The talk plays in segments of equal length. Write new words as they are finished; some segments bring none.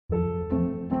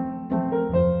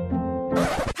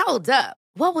Hold up.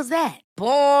 What was that?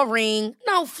 Boring.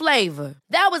 No flavor.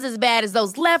 That was as bad as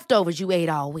those leftovers you ate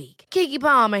all week. Keke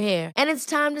Palmer here. And it's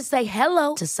time to say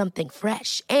hello to something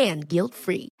fresh and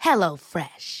guilt-free. Hello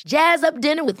Fresh. Jazz up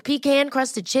dinner with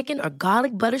pecan-crusted chicken or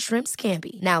garlic butter shrimp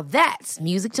scampi. Now that's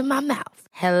music to my mouth.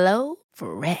 Hello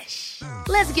Fresh.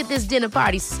 Let's get this dinner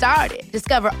party started.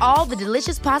 Discover all the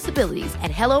delicious possibilities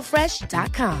at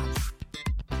hellofresh.com.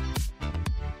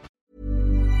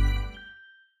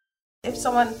 If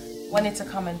someone wanted to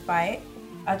come and fight,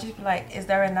 I'd just be like, is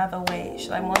there another way?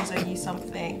 Should I Monzo you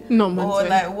something? Not Monzo. Or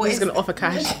like, what I'm just going to offer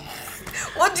cash.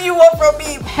 What do you want from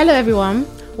me? Hello everyone.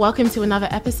 Welcome to another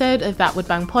episode of That Would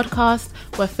Bang podcast,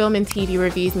 where film and TV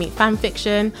reviews meet fan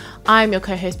fiction. I'm your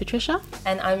co-host Patricia.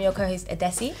 And I'm your co-host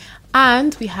Adesi.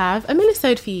 And we have a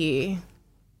minisode for you.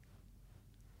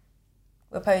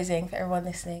 We're posing for everyone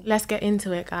listening. Let's get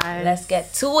into it, guys. Let's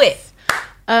get to it.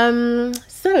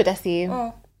 So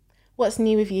Adesi, what's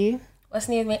new with you? What's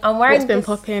new with me? What's been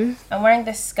popping? I'm wearing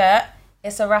this skirt.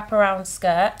 It's a wraparound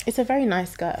skirt. It's a very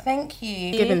nice skirt. Thank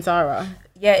you. Given Zara.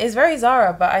 Yeah, it's very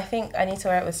Zara, but I think I need to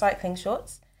wear it with cycling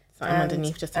shorts. Something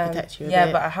underneath just to protect you a yeah,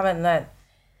 bit. but I haven't learned.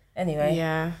 Anyway.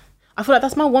 Yeah. I feel like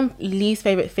that's my one least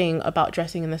favourite thing about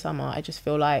dressing in the summer. I just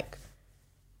feel like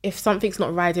if something's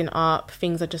not riding up,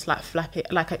 things are just like flappy.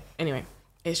 Anyway,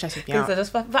 it stresses me out.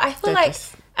 But I feel like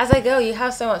as a girl, you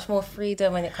have so much more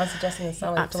freedom when it comes to dressing in the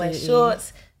summer. Absolutely. You have to wear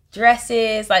shorts,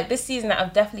 dresses. Like this season,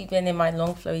 I've definitely been in my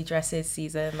long flowy dresses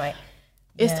season. Like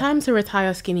it's time to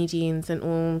retire skinny jeans and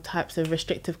all types of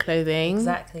restrictive clothing.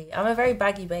 Exactly. I'm a very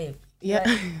baggy babe. Yeah.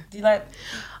 Do you like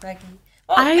baggy?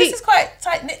 Oh, this is quite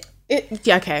tight knit.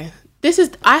 Yeah. Okay.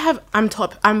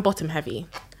 I'm bottom heavy.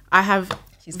 I have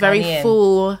very Ghanaian.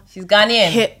 full. She's Ghanaian.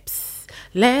 Hips,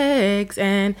 legs,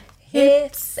 and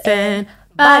hips and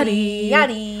body.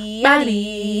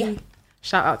 Body.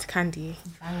 Shout out to Candy.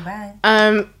 Bang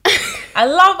bang. I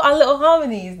love our little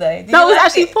harmonies though. That was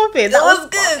actually popping. That was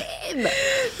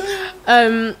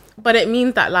good. But it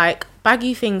means that like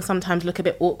baggy things sometimes look a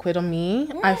bit awkward on me.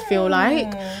 I feel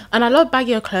like, and I love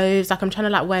baggier clothes. Like I'm trying to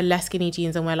like wear less skinny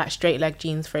jeans and wear like straight leg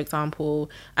jeans, for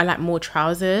example, and like more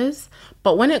trousers.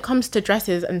 But when it comes to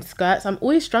dresses and skirts, I'm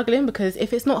always struggling because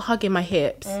if it's not hugging my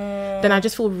hips, then I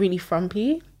just feel really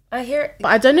frumpy. I hear it. But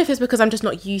I don't know if it's because I'm just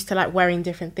not used to like wearing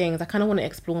different things. I kind of want to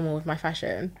explore more with my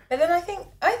fashion. But then I think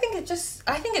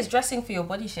it's dressing for your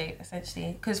body shape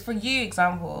essentially. Because for you,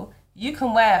 example, you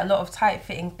can wear a lot of tight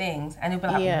fitting things and you'll be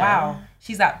like, wow,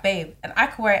 she's that babe. And I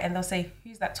can wear it and they'll say,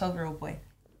 who's that 12-year-old boy?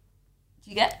 Do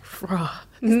you get? It's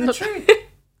the truth.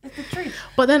 It's the truth.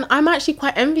 But then I'm actually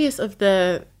quite envious of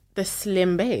the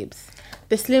slim babes.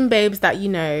 The slim babes that, you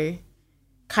know,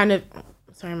 kind of...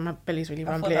 Sorry, my belly's really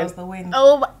rumbling. I thought that was the wind.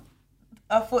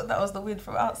 I thought that was the wind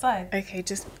from outside. Okay,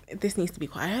 this needs to be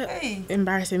quiet. Hey.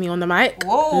 Embarrassing me on the mic.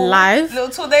 Whoa. Live. Little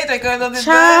tornado going on in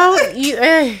Child,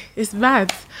 there. it's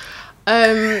bad.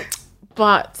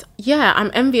 But yeah,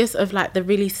 I'm envious of like the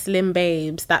really slim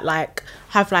babes that like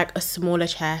have like a smaller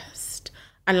chest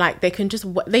and like they just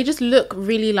look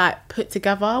really like put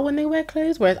together when they wear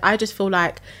clothes. Whereas I just feel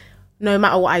like no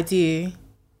matter what I do,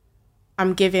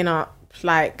 I'm giving up.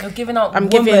 Like you're giving up I'm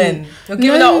woman. You're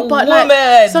giving up but woman.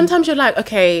 Like, sometimes you're like,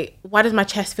 okay, why does my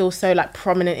chest feel so like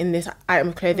prominent in this item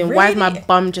of clothing? Really? Why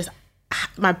is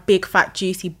my big fat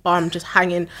juicy bum just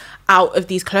hanging out of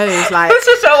these clothes? Like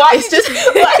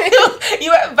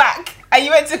you went back and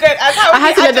you went to go. I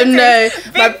had to let them know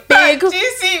my big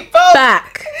juicy bum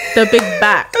back, the big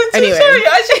back. Anyway, you're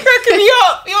actually cracking me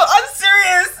up. You're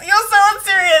unserious. You're so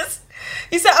unserious.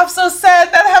 You said, I'm so sad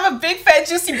that I have a big fat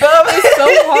juicy bum. It's so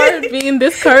hard being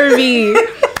this curvy.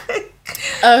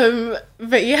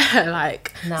 But yeah,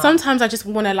 like sometimes I just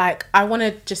want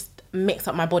to just mix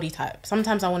up my body type.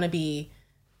 Sometimes I want to be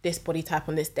this body type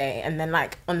on this day, and then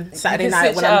like on Saturday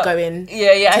night when I'm going to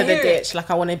the ditch,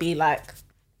 like I want to be like,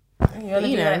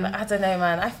 you know. Like, I don't know,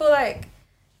 man. I feel like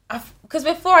because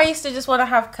before I used to just want to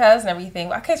have curves and everything,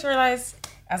 but I came to realize,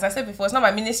 as I said before, it's not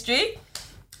my ministry.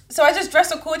 So I just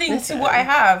dress according to what I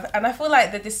have. And I feel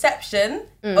like the deception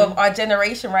of our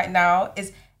generation right now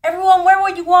is everyone wear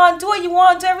what you want, do what you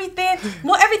want, do everything.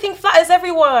 Not everything flatters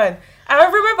everyone. And I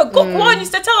remember Gokwan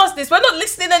used to tell us this. We're not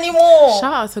listening anymore.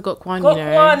 Shout out to Gokwan,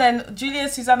 Gokwan and Julia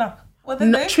and Susanna. What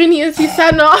did they? Trini and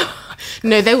Susanna.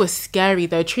 No, they were scary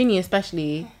though. Trini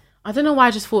especially. I don't know why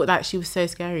I just thought that she was so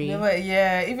scary. Yeah, but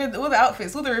yeah, even all the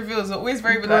outfits, all the reveals are always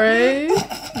very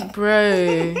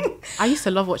Bro. I used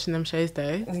to love watching them shows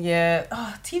though. Yeah.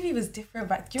 Oh, TV was different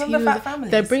back. Do you remember Fat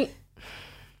Families?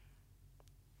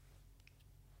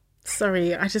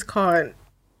 Sorry, I just can't.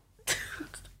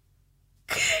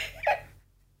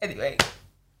 Anyway,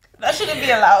 That shouldn't be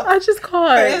allowed. I just can't.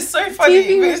 But it's so funny.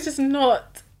 TV is just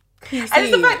not PC. And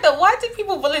it's the fact that why do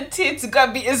people volunteer to go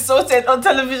and be insulted on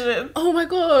television? Oh my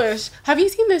gosh. Have you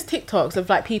seen those TikToks of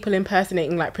like people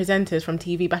impersonating like presenters from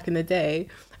TV back in the day?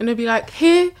 And they'll be like,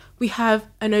 here we have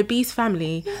an obese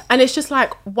family. And it's just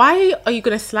like, why are you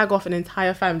going to slag off an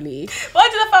entire family? Why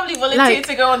did the family volunteer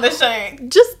to go on the show?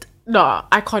 Just, no,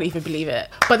 I can't even believe it.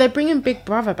 But they're bringing Big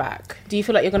Brother back. Do you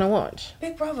feel like you're going to watch?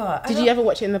 Big Brother. Did you ever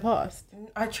watch it in the past?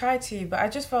 I tried to, but I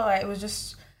just felt like it was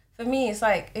just, for me, it's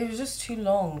like, it was just too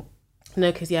long. No,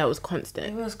 because it was constant.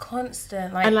 It was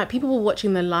constant. And like people were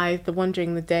watching the live, the one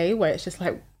during the day where it's just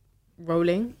like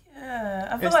rolling. Yeah,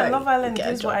 I feel like Love Island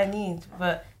is what I need,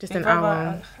 but just an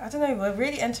hour. I don't know. We're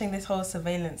really entering this whole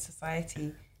surveillance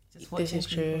society. Just watching this is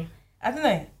people. true. I don't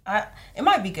know. It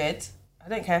might be good. I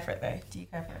don't care for it though. Do you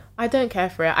care for it? I don't care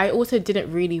for it. I also didn't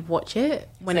really watch it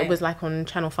when it was like on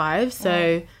Channel 5,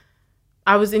 so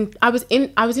I was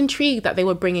intrigued that they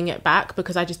were bringing it back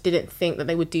because I just didn't think that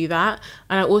they would do that.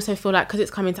 And I also feel like because it's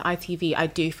coming to ITV, I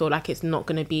do feel like it's not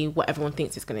going to be what everyone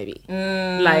thinks it's going to be.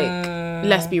 Like,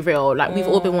 let's be real. Like, we've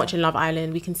all been watching Love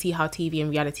Island. We can see how TV and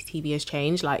reality TV has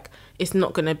changed. Like, it's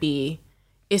not going to be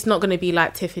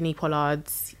like Tiffany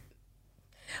Pollard's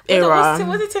era.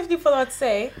 What did Tiffany Pollard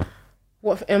say?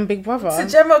 What, Big Brother? To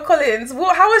Gemma Collins.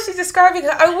 How was she describing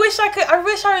her? I wish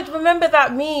I would remember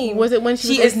that meme. Was it when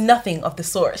she is nothing of the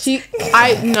sort?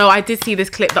 I did see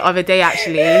this clip the other day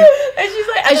actually. And she's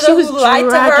like, and she was lied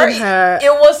to her.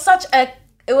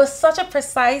 It was such a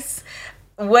precise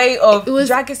way of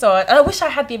dragging someone. And I wish I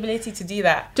had the ability to do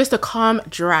that. Just a calm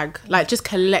drag, like just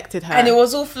collected her. And it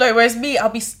was all flow. Whereas me, I'll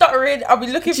be stuttering. I'll be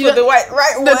looking for the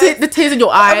right word. The tears in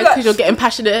your eyes because you're getting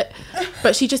passionate.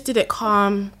 But she just did it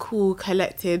calm, cool,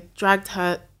 collected. Dragged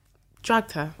her.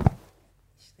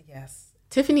 Yes.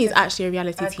 Tiffany is actually a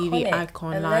reality TV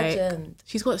icon. Like, legend.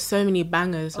 She's got so many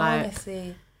bangers. Honestly.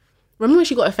 Like, remember when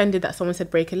she got offended that someone said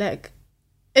break a leg?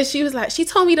 And she was like, she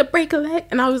told me to break a leg.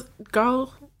 And I was,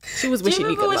 girl, she was wishing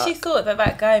me good luck. Do you remember when she thought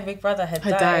that guy in Big Brother had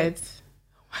died?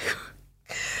 Oh my God.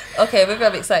 Okay, maybe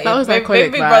I'm excited. That was maybe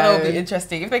Big Brother will be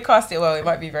interesting. If they cast it well, it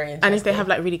might be very interesting. And if they have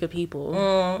like really good people,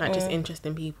 like just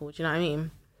interesting people, do you know what I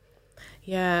mean?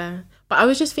 Yeah. But I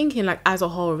was just thinking, like, as a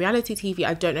whole, reality TV,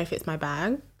 I don't know if it's my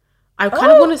bag. I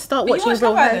kind of want to start watching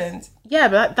Real Housewives. Yeah,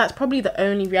 but that's probably the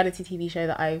only reality TV show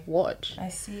that I watch. I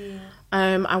see.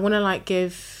 I want to like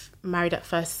give Married at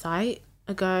First Sight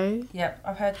a go. Yep,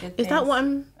 I've heard good things. Is that what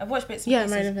I've watched bits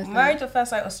and pieces. Married at First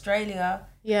Sight Australia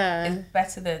is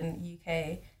better than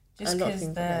UK. Just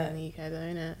because they're in the UK though,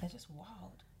 isn't it? They're just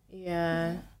wild.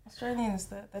 Yeah. Australians,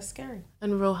 they're scary.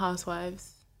 And Real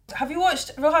Housewives. Have you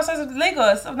watched Real Housewives of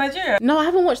Lagos, of Nigeria? No, I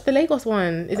haven't watched the Lagos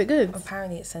one. Is it good?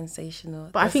 Apparently it's sensational.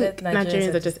 But I think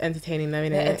Nigerians are just entertaining though, innit?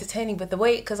 They're entertaining, but the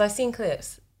way, because I've seen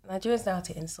clips, Nigerians know how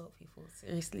to insult people,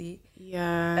 seriously.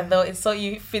 Yeah. And they'll insult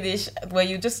you, finish, where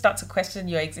you just start to question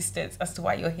your existence as to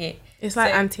why you're here. It's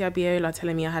like Auntie Abiola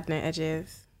telling me I had no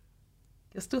edges.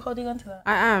 You're still holding on to that?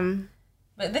 I am.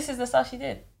 But this is the stuff she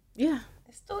did. Yeah.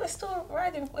 It's still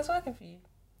riding, it's working for you.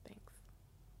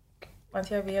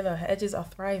 Auntie Abiola, her edges are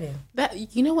thriving.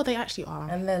 You know what they actually are?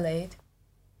 And they're laid.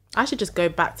 I should just go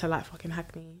back to like fucking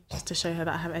Hackney just to show her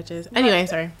that I have edges. Anyway,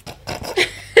 sorry.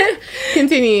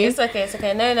 Continue. It's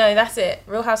okay. No, that's it.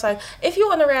 Real Housewives. If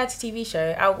you're on a reality TV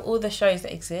show, out of all the shows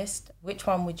that exist, which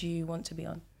one would you want to be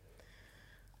on?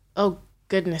 Oh,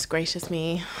 goodness gracious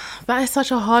me. That is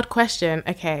such a hard question.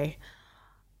 Okay.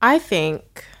 I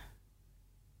think...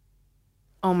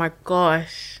 Oh my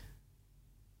gosh.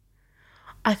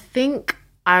 I think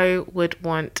I would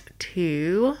want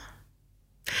to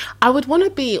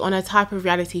be on a type of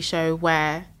reality show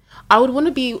where I would want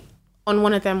to be on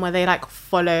one of them where they like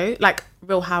follow like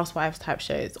Real Housewives type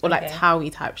shows or like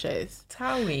Towie type shows.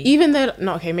 Towie? Even though,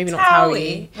 maybe not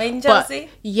Towie. Made in Chelsea?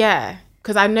 Yeah,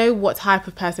 because I know what type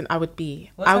of person I would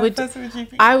be. What type of person would you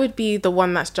be? I would be the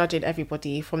one that's judging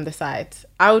everybody from the side.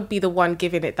 I would be the one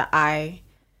giving it the eye.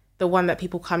 The one that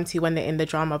people come to when they're in the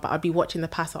drama, but I'd be watching the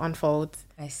passer unfold.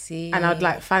 I see. And I'd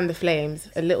like fan the flames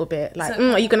a little bit. Like,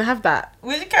 are you gonna have that?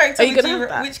 Which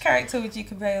character would you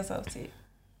compare yourself to?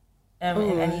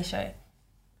 In any show?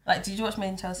 Like, did you watch Made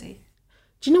in Chelsea?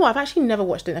 Do you know what? I've actually never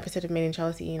watched an episode of Made in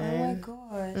Chelsea. You know.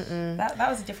 Oh my gosh, that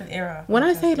was a different era. When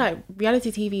I say like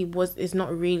reality TV is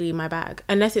not really my bag,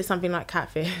 unless it's something like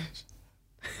Catfish.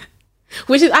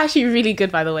 Which is actually really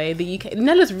good, by the way. The UK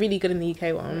Nella's really good in the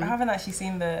UK one. I haven't actually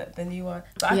seen the new one.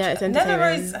 But it's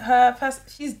entertaining. Nella Rose,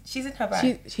 she's in her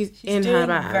bag. She's in her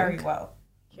bag. Very well.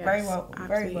 Yes, very well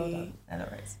done, Nella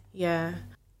Rose. Yeah,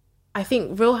 I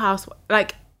think Real Housewives.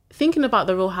 Like thinking about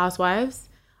the Real Housewives,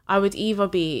 I would either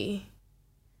be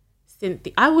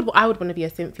Cynthia. I would want to be a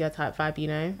Cynthia type vibe, you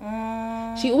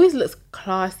know. She always looks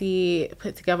classy,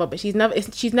 put together, but she's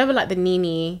never like the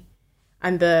Nene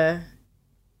and the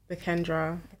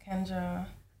Kendra.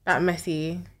 That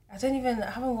messy. I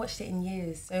haven't watched it in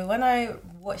years. So when I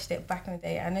watched it back in the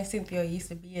day, I know Cynthia used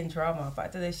to be in drama, but I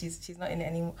don't know if she's not in it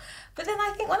anymore. But then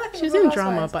I think she's in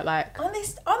drama, but like, aren't they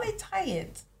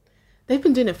tired? They've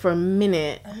been doing it for a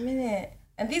minute.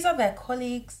 And these are their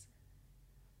colleagues,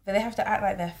 but they have to act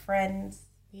like they're friends.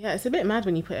 Yeah, it's a bit mad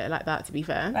when you put it like that, to be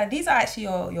fair. Like, these are actually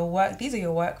your work. These are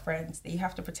your work friends that you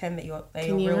have to pretend that they're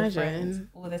your real friends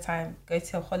all the time. Go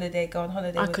to a holiday, go on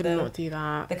holiday. I could not do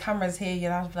that. The camera's here. You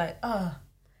have to be like,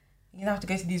 you have to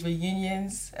go to these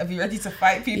reunions and be ready to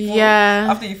fight people. Yeah.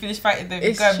 After you finish fighting them,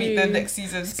 you go and meet them next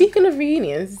season. Speaking of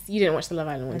reunions, you didn't watch the Love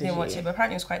Island one, did you? I didn't watch it, but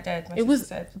apparently it was quite dead. It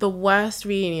was the worst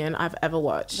reunion I've ever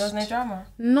watched. There was no drama.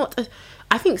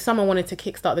 I think someone wanted to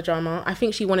kickstart the drama. I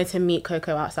think she wanted to meet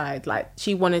Coco outside. Like,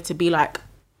 she wanted to be like,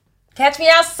 catch me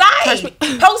outside.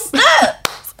 Post up.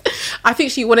 I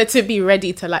think she wanted to be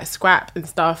ready to like scrap and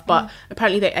stuff, but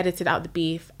apparently they edited out the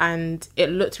beef and it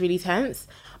looked really tense.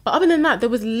 But other than that, there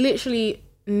was literally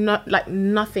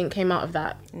nothing came out of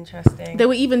that. Interesting. They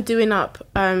were even doing up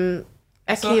High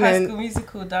School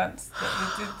Musical dance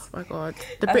that we did. Oh my god,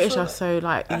 the British are so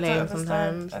like lame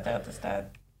sometimes. I don't understand.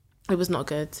 It was not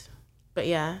good. But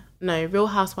yeah, no, Real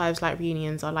Housewives like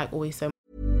reunions are like always so.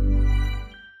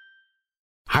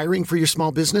 Hiring for your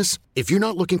small business? If you're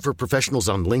not looking for professionals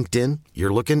on LinkedIn,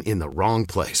 you're looking in the wrong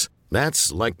place.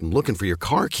 That's like looking for your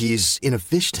car keys in a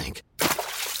fish tank.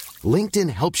 LinkedIn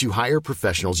helps you hire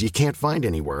professionals you can't find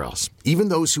anywhere else, even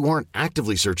those who aren't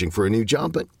actively searching for a new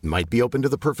job but might be open to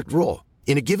the perfect role.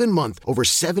 In a given month, over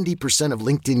 70% of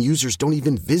LinkedIn users don't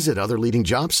even visit other leading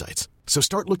job sites. So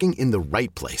start looking in the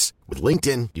right place. With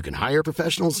LinkedIn, you can hire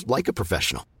professionals like a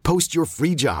professional. Post your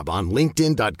free job on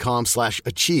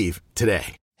linkedin.com/achieve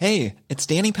today. Hey, it's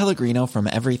Danny Pellegrino from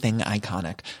Everything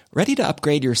Iconic. Ready to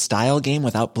upgrade your style game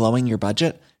without blowing your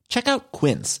budget? Check out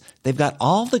Quince. They've got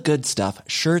all the good stuff,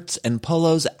 shirts and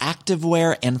polos,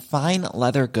 activewear, and fine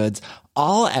leather goods,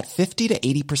 all at 50 to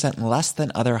 80% less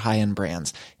than other high-end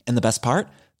brands. And the best part?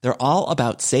 They're all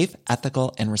about safe,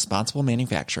 ethical, and responsible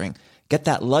manufacturing. Get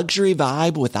that luxury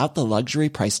vibe without the luxury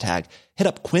price tag. Hit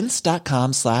up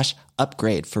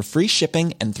quince.com/upgrade for free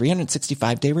shipping and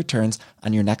 365-day returns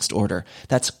on your next order.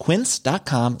 That's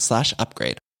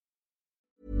quince.com/upgrade.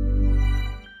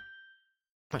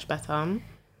 Much better.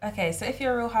 Okay, so if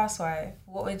you're a Real Housewife,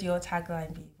 what would your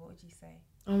tagline be? What would you say?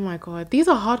 Oh my god, these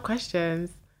are hard questions.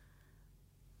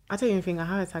 I don't even think I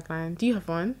have a tagline. Do you have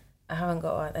one? I haven't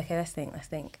got one. Okay, let's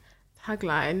think.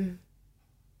 Tagline.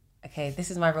 Okay, this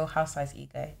is my Real Housewives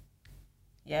ego.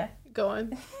 Yeah? Go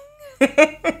on.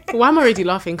 Why am I already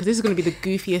laughing? Because this is going to be the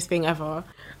goofiest thing ever.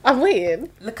 I'm waiting.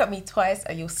 Look at me twice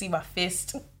and you'll see my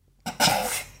fist.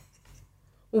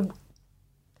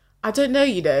 I don't know,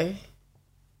 you know.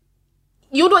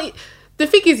 You're not... The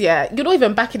thing is, yeah, you're not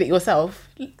even backing it yourself.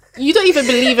 You don't even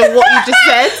believe in what you just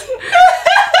said.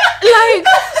 Like...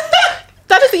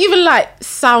 That doesn't even, like,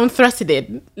 sound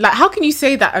threatening. Like, how can you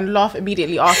say that and laugh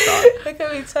immediately after? Look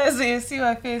at me twice and you'll see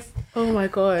my face. Oh, my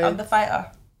God. I'm the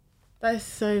fighter. That is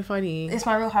so funny. It's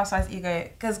my Real Housewives ego.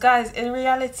 Because, guys, in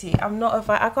reality, I'm not a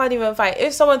fighter. I can't even fight.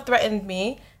 If someone threatened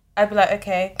me, I'd be like,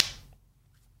 okay,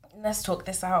 let's talk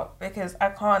this out. Because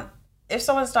I can't... If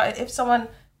someone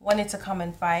wanted to come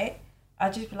and fight,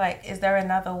 I'd just be like, is there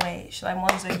another way? Should I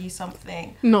Monzo you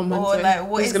something? Not Monzo. Or like,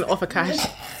 what is going to offer cash?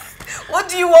 What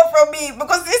do you want from me?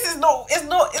 Because this is not, it's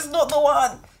not the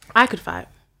one. I could fight.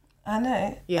 I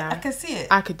know. Yeah. I can see it.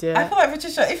 I could do it. I feel like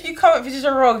Patricia, if you come at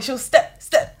Patricia wrong, she'll step.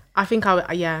 I think I would,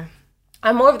 yeah.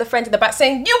 I'm more of the friend in the back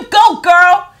saying, you go,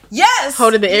 girl. Yes.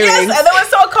 Holding the earrings. Yes. And then when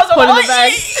someone comes, I'm holding the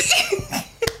bag.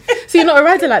 So you're not a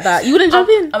rider like that? You wouldn't jump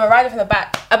in? I'm a rider from the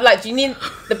back. I'd be like, do you need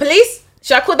the police?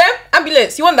 Should I call them?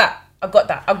 Ambulance. You want that? I got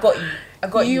that. I got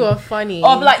you. You are funny. Or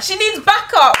I'm like, she needs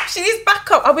backup.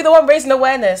 I'll be the one raising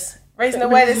awareness. Guys, there's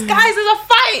a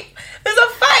fight.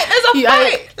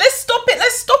 Let's stop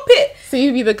it. So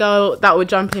you'd be the girl that would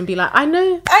jump in and be like, I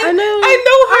know her. He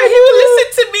will listen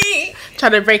to me.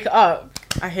 Trying to break it up.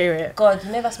 I hear it. God,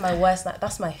 you know that's my worst.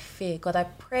 That's my fear. God, I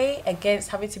pray against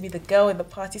having to be the girl in the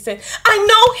party saying, I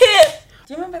know him.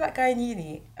 Do you remember that guy in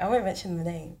uni? I won't mention the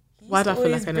name. Why do I feel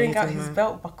like I know bring out his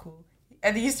belt buckle.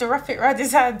 And he used to wrap it around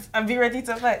his hands and be ready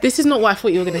to fight. This is not what I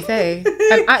thought you were going to say.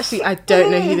 And actually, I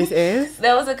don't know who this is.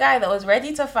 There was a guy that was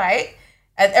ready to fight.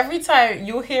 And every time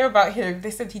you'll hear about him, they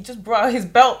said he just brought out his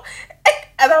belt.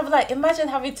 And I'm like, imagine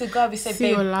having to go and be saying,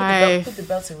 babe, put the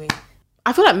belt away.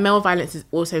 I feel like male violence is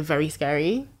also very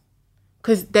scary.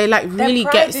 because they like really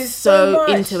pride get is so so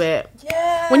much. into it.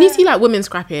 Yeah. When you see like women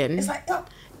scrapping, It's like, oh,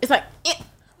 it's like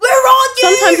where are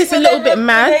you? sometimes it's a But little then bit look,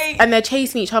 mad, they- and they're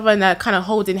chasing each other and they're kind of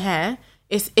holding hair.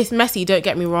 It's messy. Don't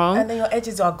get me wrong. And then your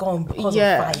edges are gone because of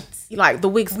Yeah, fights. like the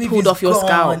wig's Weave pulled is off your gone.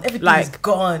 scalp. Everything's Like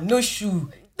gone. No shoe.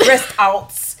 Breast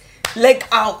out. Leg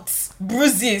out.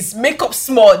 Bruises. Makeup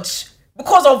smudge.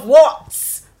 Because of what?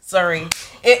 Sorry.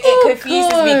 It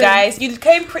confuses me, God. guys. You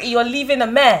came pretty. You're leaving a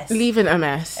mess. leaving a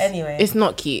mess. Anyway. It's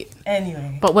not cute.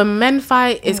 Anyway. But when men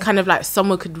fight, it's kind of like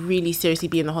someone could really seriously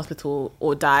be in the hospital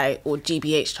or die, or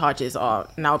GBH charges are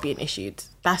now being issued.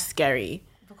 That's scary.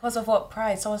 Because of what?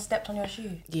 Pride. Someone stepped on your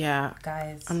shoe. Yeah.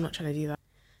 Guys. I'm not trying to do that.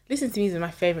 Listen to music is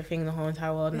my favourite thing in the whole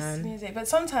entire world, It's man. music. But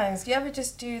sometimes, you ever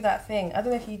just do that thing? I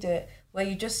don't know if you do it, where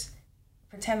you just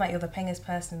pretend like you're the pengest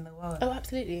person in the world. Oh,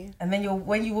 absolutely. And then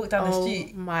when you walk down the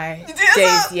street, My do days,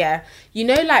 that? yeah. You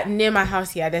know, like near my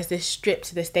house, yeah, there's this strip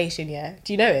to the station, yeah.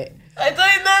 Do you know it? I don't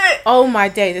know it. Oh my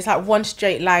days, it's like one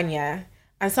straight line, yeah.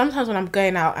 And sometimes when I'm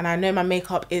going out and I know my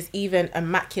makeup is even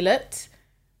immaculate,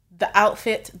 the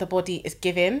outfit, the body is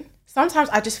giving. Sometimes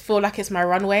I just feel like it's my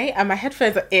runway and my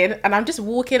headphones are in and I'm just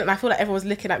walking and I feel like everyone's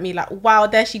looking at me like, wow,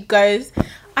 there she goes.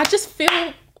 I just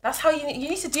feel That's how you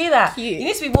need to do that. Cute. You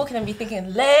need to be walking and be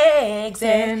thinking legs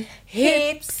and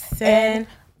hips and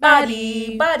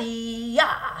body,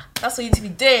 yeah. That's what you need to be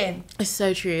doing. it's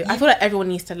so true. I feel like everyone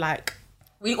needs to like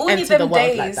We all enter need the them world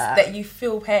days like that. that you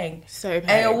feel pain. So And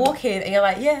pain. you're walking and you're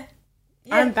like, yeah,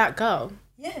 I'm that girl.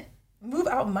 yeah. Move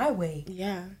out my way.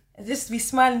 Yeah. And just be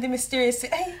smiling, be mysterious.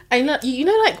 Hey, And you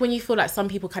know, like when you feel like some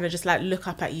people kind of just like look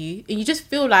up at you and you just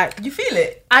feel like, you feel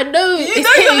it. I know You it's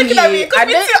know you're hitting looking at you. me, 'cause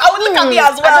me too, I would look at me as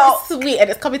I know well. it's sweet and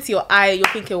it's coming to your eye. You're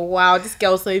thinking, wow, this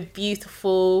girl's so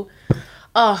beautiful.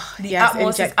 Oh, The yes, atmos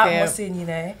is inject atmos it. in, you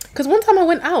know. Because one time I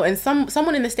went out and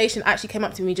someone in the station actually came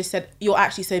up to me and just said, you're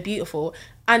actually so beautiful.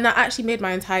 And that actually made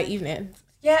my entire evening.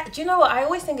 Yeah, do you know what? I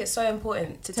always think it's so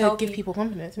important to To tell give people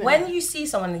confidence. isn't when it? you see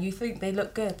someone and you think they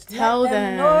look good, Tell let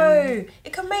them. know.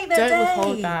 It can make their Don't day.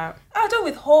 withhold that. Oh, don't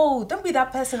withhold. Don't be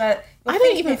that person that I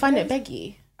don't even find it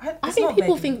beggy. I It's think not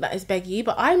people beggy. think that it's beggy,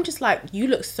 but I'm just like, you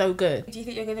look so good. Do you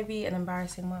think you're going to be an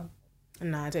embarrassing mum?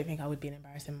 No, I don't think I would be an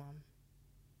embarrassing mom.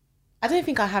 I don't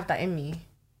think I have that in me.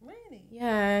 Really?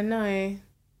 Yeah, no.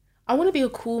 I want to be a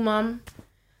cool mum,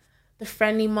 the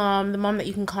friendly mum, the mum that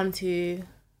you can come to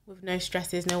with no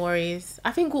stresses, no worries.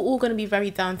 I think we're all going to be very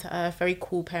down to earth, very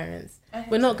cool parents.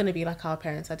 We're not going to be like our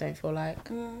parents, I don't feel like.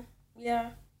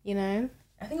 Yeah. You know?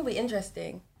 I think it'll be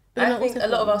interesting. But I not think also a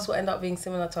lot of fun. us will end up being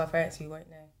similar to our parents. We won't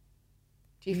know.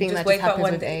 Do you think that just wake up happens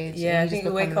one with day. age? Yeah, I and think you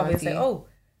you just wake become up an and say, auntie? oh,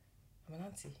 I'm an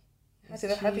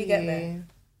auntie. How do you get there? True.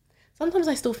 Sometimes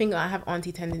I still think that I have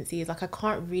auntie tendencies. Like I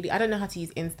don't know how to use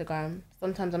Instagram.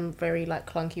 Sometimes I'm very like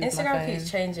clunky with my Instagram phone.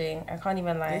 keeps changing. I can't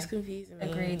even lie. It's confusing me.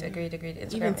 Agreed.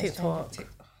 Instagram Even is TikTok. changing.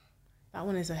 That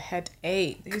one is a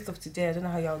headache. The youth of today, I don't know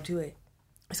how y'all do it.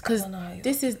 It's because I don't know.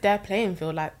 this is their playing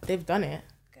field. Like they've done it.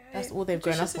 That's all they've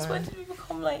grown up Patricia, when on. did we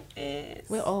become like this?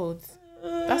 We're old.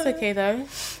 That's okay though.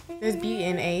 There's beauty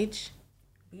in age.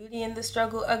 Beauty in the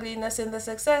struggle, ugliness in the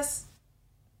success.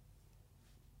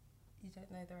 You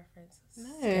don't know the reference.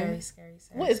 No. Scary.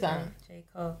 What is that? J.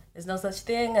 Cole. There's no such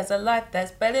thing as a life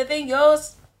that's better than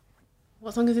yours.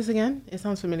 What song is this again? It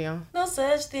sounds familiar. No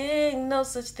such thing, no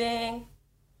such thing.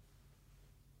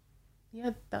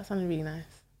 Yeah, that sounded really nice.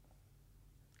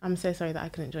 I'm so sorry that I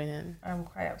couldn't join in. I'm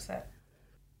quite upset.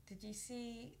 Did you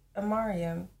see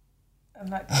Amariam? I'm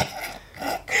like,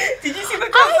 did you see the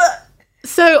concert?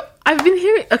 So I've been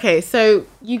hearing. Okay, so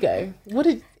you go. What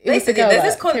did it was the Basically, girl there's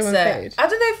this that came on concert. stage? I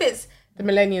don't know if it's The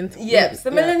Millennium. Yes,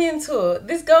 the Millennium Tour.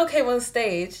 This girl came on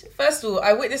stage. First of all,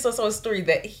 I witnessed on someone's story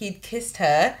that he'd kissed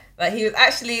her. Like he was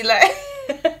actually like,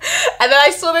 and then I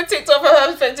saw the TikTok of her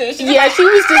husband. Yeah,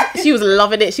 she was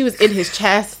loving it. She was in his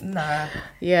chest. Nah.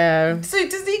 Yeah, So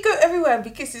does he go everywhere and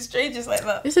be kissing strangers like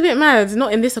that? it's a bit mad.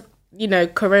 Not in this,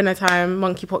 Corona time,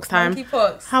 monkeypox time.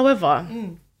 Monkeypox. However,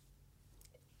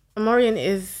 Amorian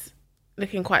is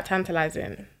looking quite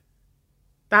tantalizing.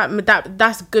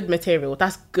 That's good material.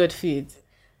 That's good food.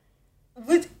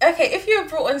 Okay, if you were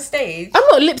brought on stage, I'm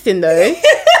not lip-syncing though.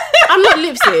 I'm not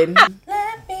lip-syncing.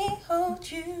 let me hold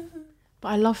you. But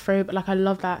I love I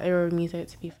love that era of music,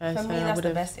 to be fair. For so me, I that's the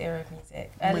would've- best era of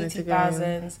music. Early wanted to go.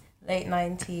 2000s, late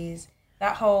 90s.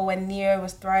 That whole when Neo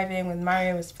was thriving, when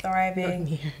Mario was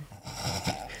thriving.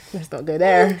 Let's not go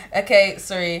there. Okay,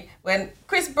 sorry. When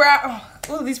Chris Brown,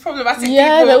 all these problematic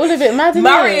Yeah, people. they're all a bit mad. Isn't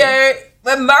it?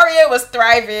 When Mario was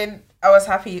thriving, I was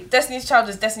happy. Destiny's Child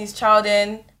was Destiny's Child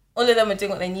in. All of them were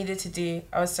doing what they needed to do.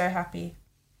 I was so happy.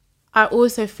 I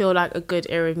also feel like a good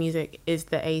era of music is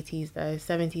the 80s though,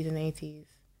 70s and 80s.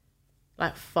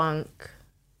 Like funk,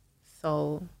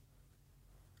 Soul,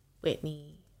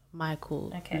 Whitney,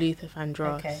 Michael, Luther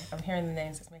Vandross. Okay, I'm hearing the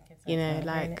names. It's making sense. You know,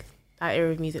 like that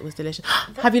era of music was delicious.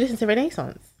 Have you listened to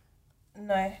Renaissance?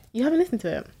 No. You haven't listened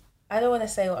to it? I don't want to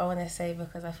say what I want to say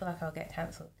because I feel like I'll get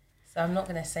cancelled. So I'm not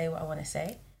going to say what I want to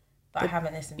say, but I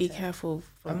haven't listened to it. Be careful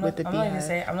I'm with the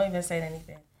Beehive. I'm not even saying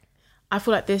anything. I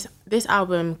feel like this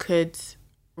album could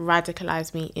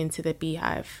radicalize me into the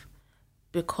Beehive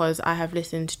because I have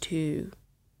listened to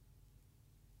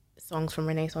songs from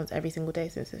Renaissance every single day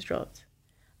since it's dropped.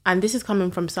 And this is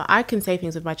coming from, so I can say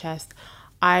things with my chest.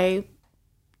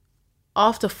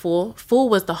 After Fall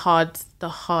was the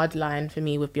hard line for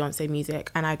me with Beyonce music,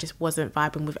 and I just wasn't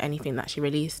vibing with anything that she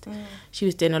released. She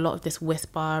was doing a lot of this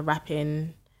whisper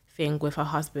rapping thing with her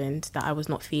husband that I was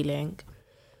not feeling.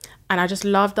 And I just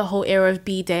loved the whole era of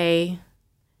B-Day,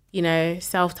 you know,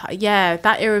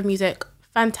 that era of music,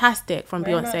 fantastic from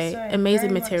Very Beyonce, much so. amazing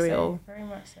Very material. Very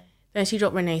much so. Then she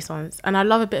dropped Renaissance, and I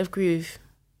love a bit of groove.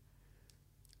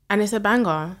 And it's a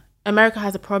banger. America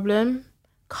Has a Problem,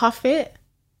 Cuff It.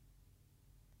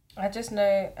 I just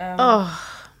know.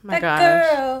 Oh my that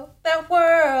gosh. girl, that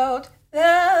world,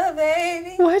 the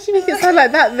baby. Why do you make it sound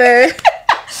like that though?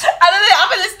 I don't know. I've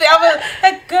been listening.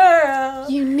 That girl.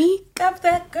 Unique.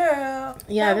 That girl.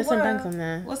 Yeah, that there's some world. bangs on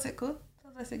there. What's it called? How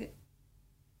do I sing it?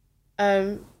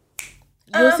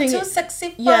 You're I'm singing. too sexy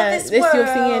for Yeah, this world. you're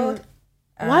singing.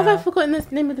 Why have I forgotten the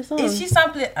name of the song? Is she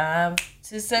sampling? I'm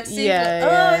too sexy. Yeah, for...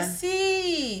 yeah. Oh, I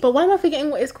see. But why am I forgetting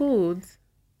what it's called?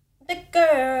 The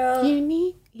girl.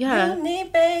 Unique. Yeah.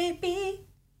 Unique baby.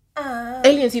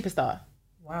 Alien Superstar.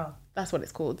 Wow. That's what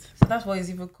it's called. So that's what it's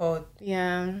even called.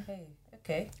 Yeah.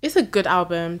 Okay. It's a good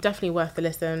album. Definitely worth the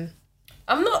listen.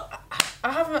 I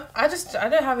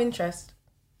don't have interest.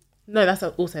 No, that's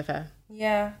also fair.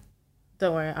 Yeah.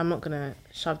 Don't worry, I'm not gonna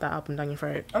shove that album down your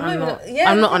throat. I'm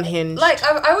not unhinged. Like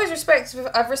I always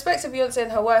I've respected Beyonce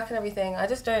and her work and everything. I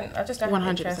just don't have 100%.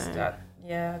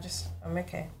 interest. I'm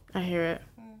okay. I hear it.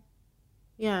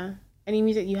 Yeah. Any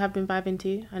music you have been vibing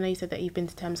to? I know you said that you've been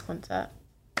to Thames concert.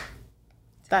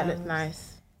 That looked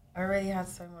nice. I really had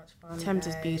so much fun. Thames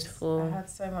is beautiful. I had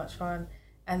so much fun.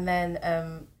 And then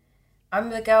I'm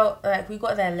the girl, like we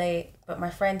got there late, but my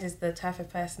friend is the type of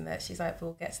person that she's like,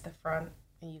 we'll get to the front.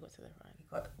 And you got to the front.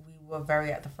 We were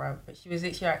very at the front, but she was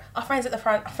literally like, our friends at the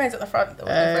front. There was no friends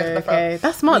at the front. Okay,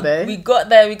 that's smart though. We got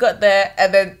there,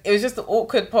 and then it was just the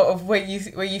awkward part of where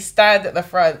you stand at the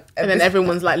front, and then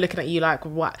everyone's like looking at you like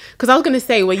what? Because I was gonna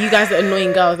say, were you guys the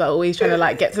annoying girls that are always trying to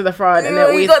like get to the front and they're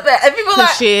always got there, and people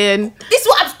pushing. Like, this is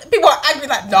what people are angry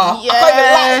like. Nah, yeah. I can't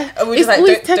even lie. And we're it's just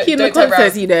always like, techie in the turn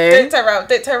concerts, you know.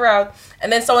 Don't turn around.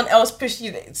 And then someone else pushed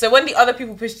you. So when the other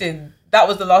people pushed in, that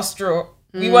was the last straw.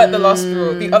 We weren't the last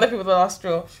straw. The other people were the last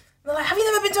straw. They're like, have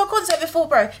you never been to a concert before,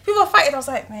 bro? People are fighting. I was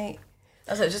like, mate.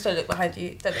 I was like, just don't look behind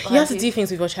you. You have to do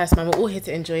things with your chest, man. We're all here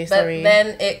to enjoy. Sorry. But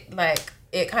then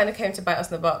it kind of came to bite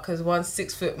us in the butt because one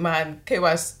 6-foot man came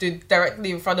out, stood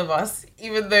directly in front of us,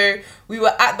 even though we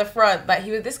were at the front. Like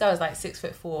this guy was like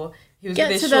 6'4". He was with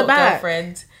his short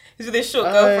girlfriend. He was with his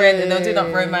short girlfriend, and they were doing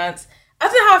up romance. I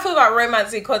don't know how I feel about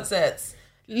romance in concerts.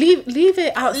 Leave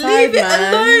it outside, Leave it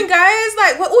man. alone, guys.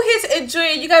 Like, we're all here to enjoy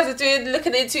it. You guys are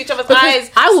looking into each other's eyes.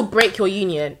 I will break your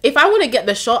union. If I want to get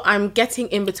the shot, I'm getting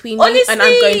in between you, Honestly, and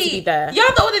I'm going to be there. Y'all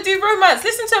don't want to do romance.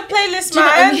 Listen to a playlist, Do you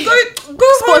know what I man. mean? Go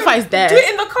Spotify's home. there. Do it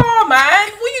in the car, man.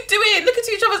 What are you doing? Look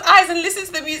into each other's eyes and listen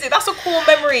to the music. That's a cool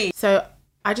memory. So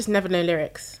I just never know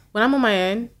lyrics. When I'm on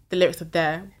my own, the lyrics are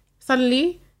there.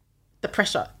 Suddenly, the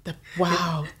pressure. The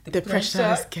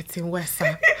pressure is getting worse.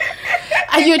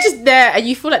 And you're just there, and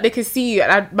you feel like they can see you,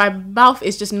 and my mouth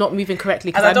is just not moving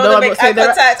correctly because I know I'm not saying the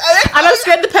right. And I'm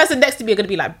scared the person next to me are gonna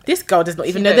be like, "This girl does not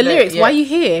even know the lyrics. Why are you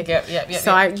here?" Yep.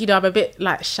 So I'm a bit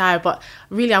like shy, but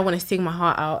really I want to sing my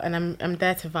heart out, and I'm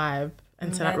there to vibe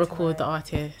and to like record the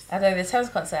artist. I know the Thames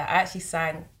concert, I actually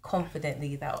sang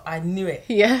confidently that I knew it.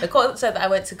 Yeah. The concert that I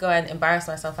went to go and embarrass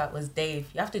myself at was Dave.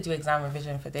 You have to do exam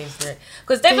revision for Dave's lyric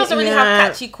because Dave doesn't really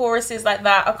have catchy choruses like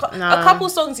that. A couple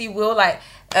songs he will, like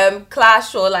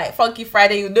Clash or like Funky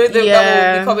Friday. You know them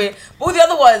that will be coming. But all the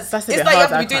other ones, it's like you have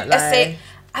to be doing essay.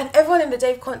 And everyone in the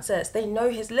Dave concerts, they know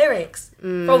his lyrics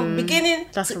from beginning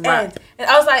to end. And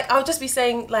I was like, I'll just be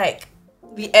saying like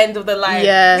the end of the line.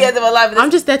 Yeah. The end of a line.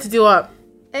 I'm just there to do up.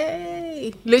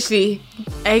 Hey, literally,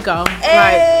 hey girl.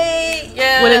 Hey, like,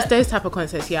 yeah. When it's those type of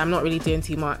concerts, I'm not really doing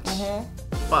too much,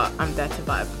 but I'm there to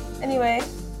vibe. Anyway,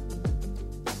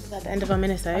 is that the end of our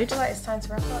minisode? I feel like it's time to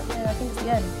wrap up. Yeah, I think it's the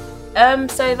end.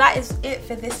 So that is it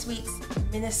for this week's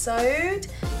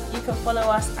minisode. You can follow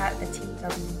us at the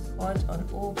TW Pod on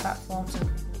all platforms,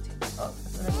 including TikTok,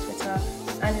 as well as Twitter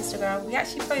and Instagram. We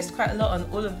actually post quite a lot on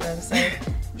all of them, so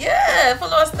Yeah,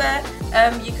 follow us there.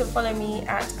 You can follow me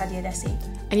at Adiadesi.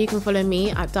 And you can follow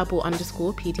me at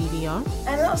 _PDVR.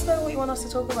 And let us know what you want us to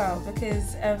talk about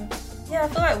because, I feel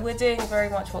like we're doing very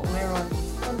much what we're on.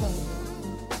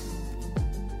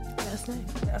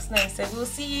 Let us know. So we'll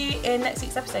see you in next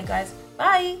week's episode, guys.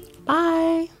 Bye.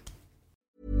 Bye.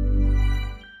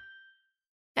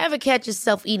 Ever catch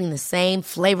yourself eating the same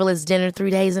flavorless dinner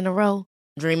 3 days in a row?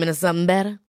 Dreaming of something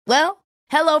better? Well,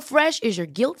 HelloFresh is your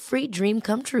guilt-free dream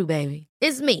come true, baby.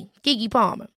 It's me, Keke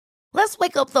Palmer. Let's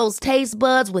wake up those taste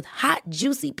buds with hot,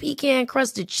 juicy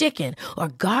pecan-crusted chicken or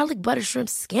garlic butter shrimp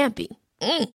scampi.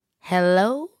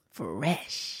 Hello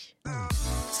Fresh.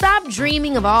 Stop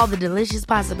dreaming of all the delicious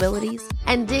possibilities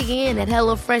and dig in at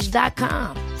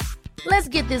HelloFresh.com. Let's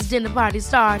get this dinner party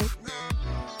started.